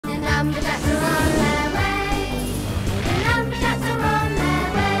Numberjacks are on their way. The Numberjacks are on their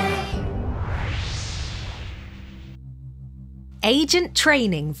way. Agent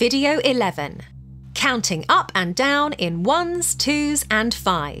Training Video 11. Counting up and down in 1s, 2s and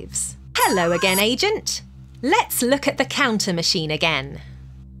 5s. Hello again, Agent. Let's look at the counter machine again.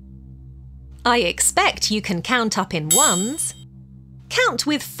 I expect you can count up in 1s. Count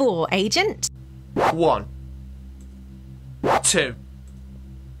with 4, Agent. 1, 2,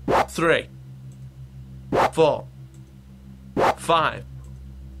 3, 4, 5,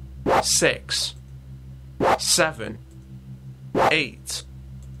 6, 7, 8,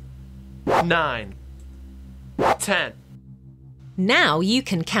 9, 10. Now you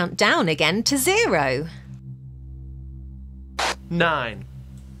can count down again to 0. 9,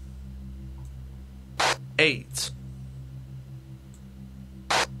 8,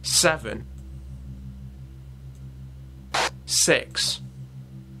 7, 6,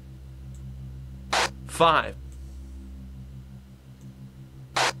 5,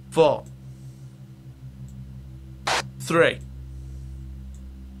 4, 3,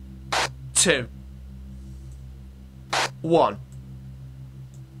 2, 1.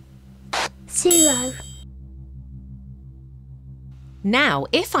 0. Now,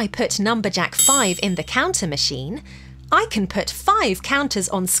 if I put Numberjack 5 in the counter machine, I can put 5 counters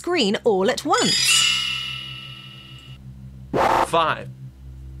on screen all at once. 5,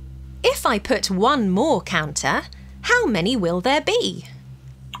 If I put 1 more counter, how many will there be?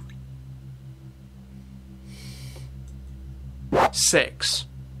 6,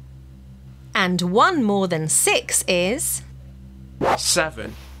 And 1 more than 6 is...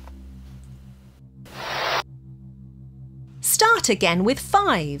 7, Start again with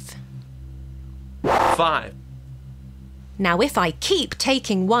 5. 5, Now if I keep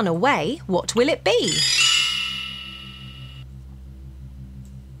taking 1 away, what will it be?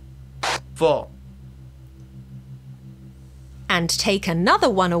 4, And take another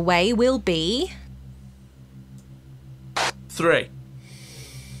 1 away will be... 3,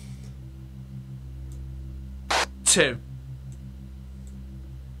 2,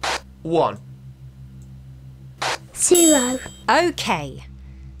 1. 0. OK.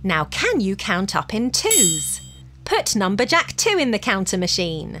 Now can you count up in 2s? Put Numberjack 2 in the counter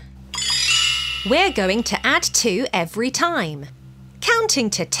machine. We're going to add 2 every time. Counting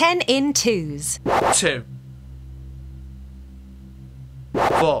to 10 in 2s. 2,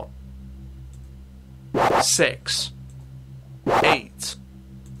 4, 6, 8,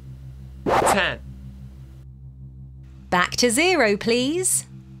 10. Back to 0, please.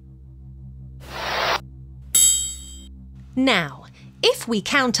 Now, if we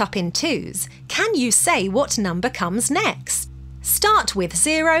count up in 2s, can you say what number comes next? Start with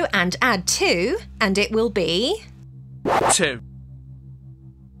 0 and add 2, and it will be... 2,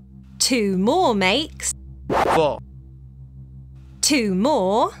 2 more makes... 4, 2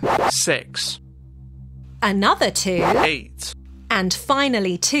 more... 6, Another 2... 8, And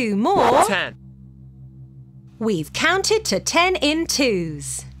finally 2 more... 10. We've counted to 10 in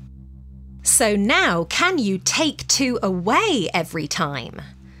 2s. So now can you take 2 away every time?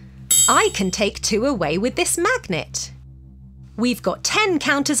 I can take 2 away with this magnet. We've got 10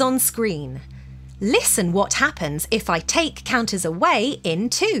 counters on screen. Listen what happens if I take counters away in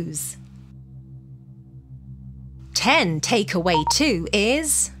 2s. 10 take away 2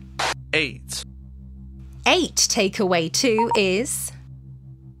 is... 8, 8 take away 2 is...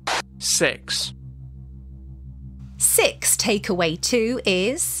 6, 6 take away 2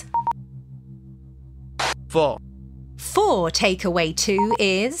 is... 4, 4 take away 2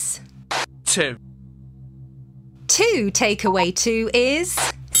 is... 2, 2 take away 2 is...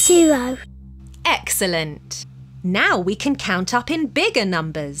 0. Excellent! Now we can count up in bigger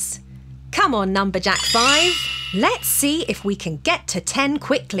numbers. Come on, Numberjack 5. Let's see if we can get to 10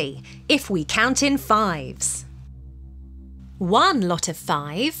 quickly, if we count in 5s. 1 lot of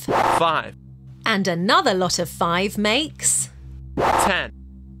 5 5, and another lot of 5 makes... 10.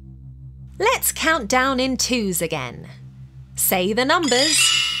 Let's count down in 2s again. Say the numbers.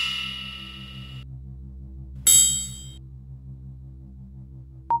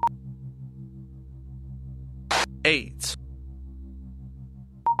 8,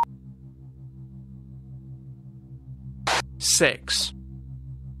 6,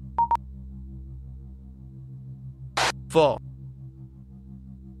 4,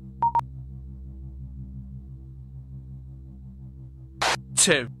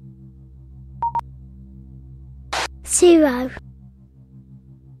 2, 0.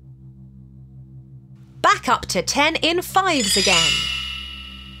 Back up to 10 in 5s again.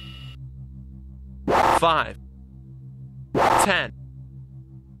 5, 10,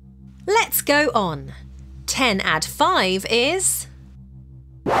 Let's go on. 10 add 5 is...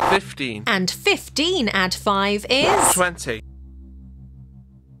 15. And 15 add 5 is... 20.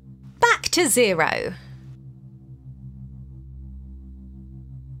 Back to 0.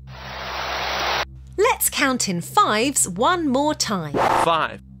 Let's count in fives one more time.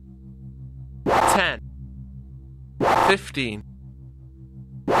 5. 10. 15.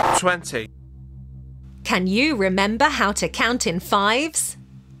 20. Can you remember how to count in fives?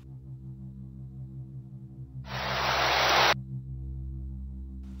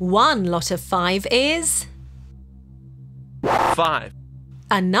 One lot of 5 is... 5.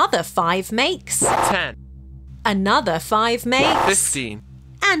 Another 5 makes... 10. Another 5 makes... 15.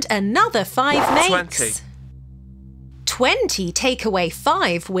 And another 5 makes... 20. 20 take away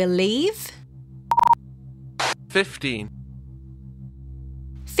 5 will leave... 15.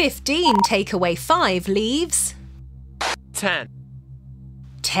 15 take away 5 leaves... 10.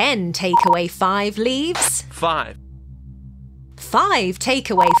 10 take away 5 leaves... 5. 5 take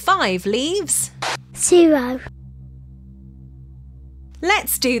away 5 leaves... 0.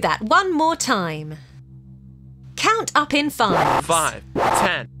 Let's do that one more time. Count up in fives. 5.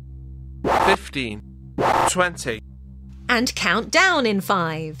 10. 15. 20. And count down in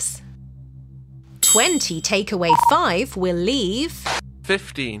fives. 20 take away 5 will leave...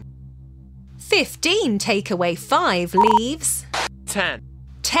 15. 15 take away 5 leaves... 10.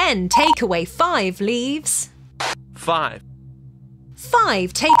 10 take away 5 leaves... 5.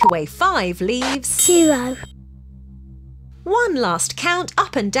 5 take away 5 leaves... 0. One last count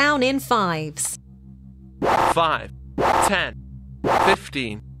up and down in fives. 5. 10.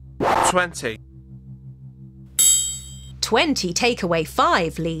 15. 20. 20 take away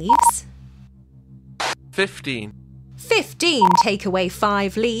 5 leaves... 15. 15 take away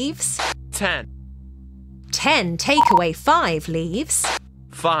 5 leaves... 10. 10 take away 5 leaves...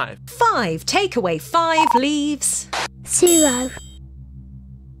 5. 5 take away 5 leaves... 0.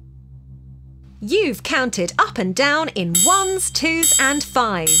 You've counted up and down in 1s, 2s and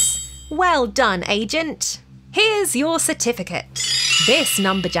 5s. Well done, Agent. Here's your certificate. This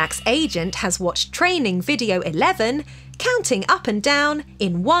Numberjacks agent has watched training video 11, counting up and down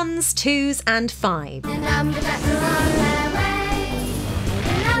in 1s, 2s and 5s. The Numberjacks are on their